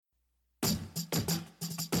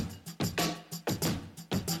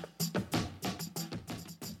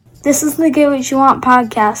This is the Get What You Want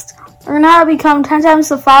podcast. Learn how to become 10 times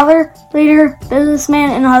the father, leader,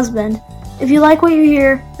 businessman, and husband. If you like what you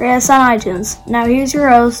hear, rate us on iTunes. Now here's your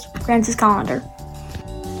host, Francis Collender.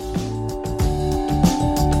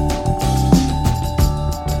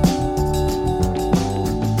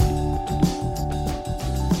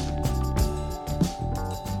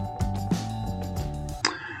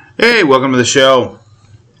 Hey, welcome to the show.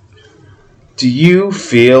 Do you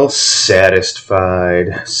feel satisfied?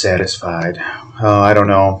 Oh, I don't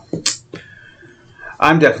know.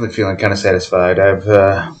 I'm definitely feeling kind of satisfied. I've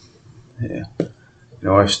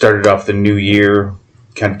started off the new year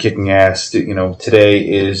kind of kicking ass. Today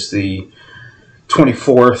is the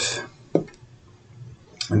 24th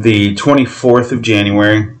of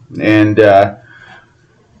January, and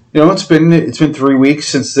it's been 3 weeks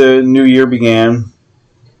since the new year began.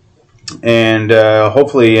 And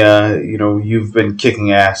hopefully, you've been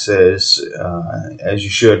kicking ass as you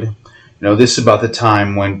should. This is about the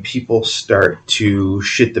time when people start to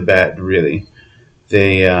shit the bed. Really,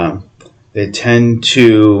 they tend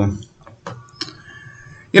to,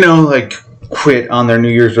 quit on their New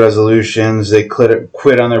Year's resolutions. They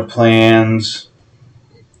quit on their plans.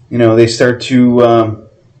 They start to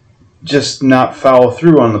just not follow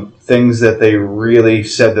through on the things that they really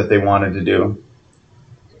said that they wanted to do.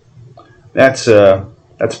 That's a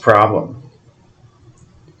problem.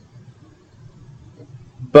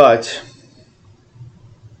 But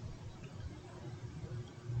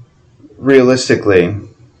realistically,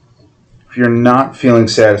 if you're not feeling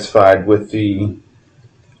satisfied with the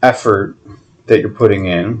effort that you're putting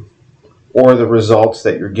in or the results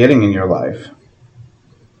that you're getting in your life,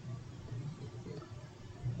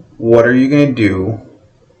 what are you going to do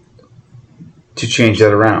to change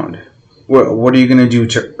that around? What are you going to do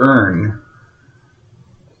to earn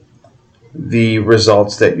the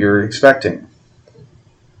results that you're expecting?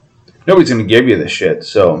 Nobody's going to give you this shit,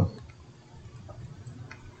 so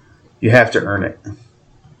you have to earn it.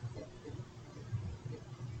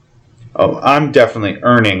 Oh, I'm definitely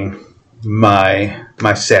earning my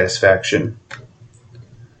satisfaction.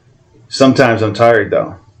 Sometimes I'm tired,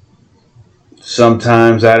 though.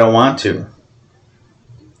 Sometimes I don't want to.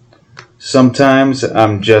 Sometimes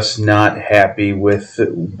I'm just not happy with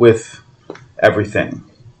everything.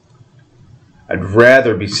 I'd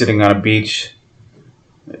rather be sitting on a beach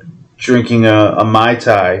drinking a Mai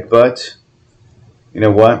Tai, but you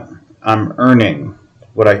know what? I'm earning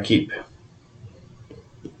what I keep.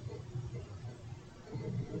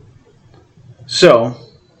 So,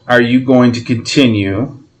 are you going to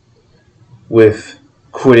continue with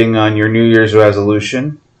quitting on your New Year's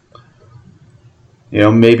resolution?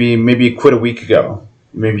 Maybe you quit a week ago.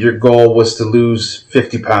 Maybe your goal was to lose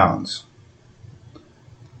 50 pounds.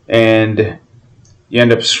 And you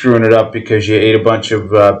end up screwing it up because you ate a bunch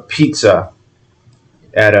of pizza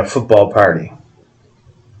at a football party.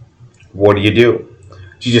 What do? Do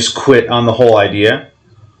you just quit on the whole idea?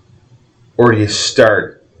 Or do you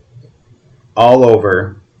start all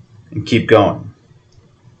over and keep going?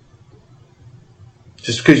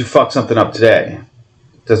 Just because you fucked something up today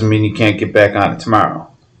doesn't mean you can't get back on it tomorrow.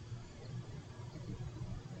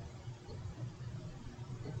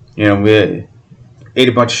 We ate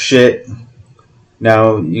a bunch of shit.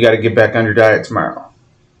 Now you got to get back on your diet tomorrow.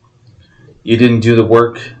 You didn't do the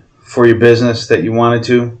work for your business that you wanted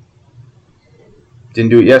to.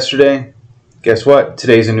 Didn't do it yesterday. Guess what?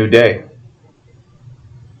 Today's a new day.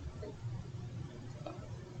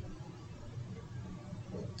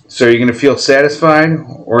 So are you going to feel satisfied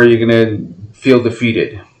or are you going to feel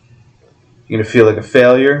defeated? You're going to feel like a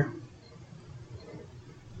failure?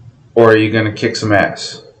 Or are you going to kick some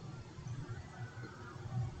ass?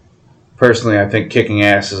 Personally, I think kicking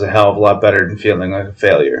ass is a hell of a lot better than feeling like a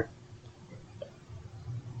failure.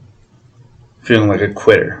 Feeling like a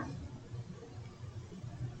quitter.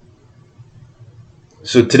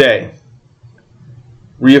 So today,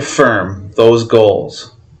 reaffirm those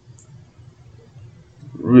goals.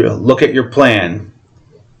 Look at your plan.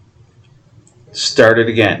 Start it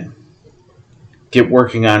again. Get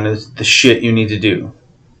working on the shit you need to do.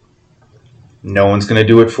 No one's going to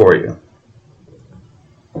do it for you.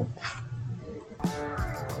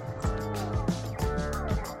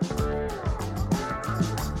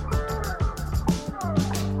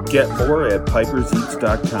 Get more at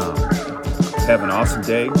piperseats.com. Have an awesome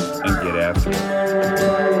day and get after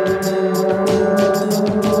it.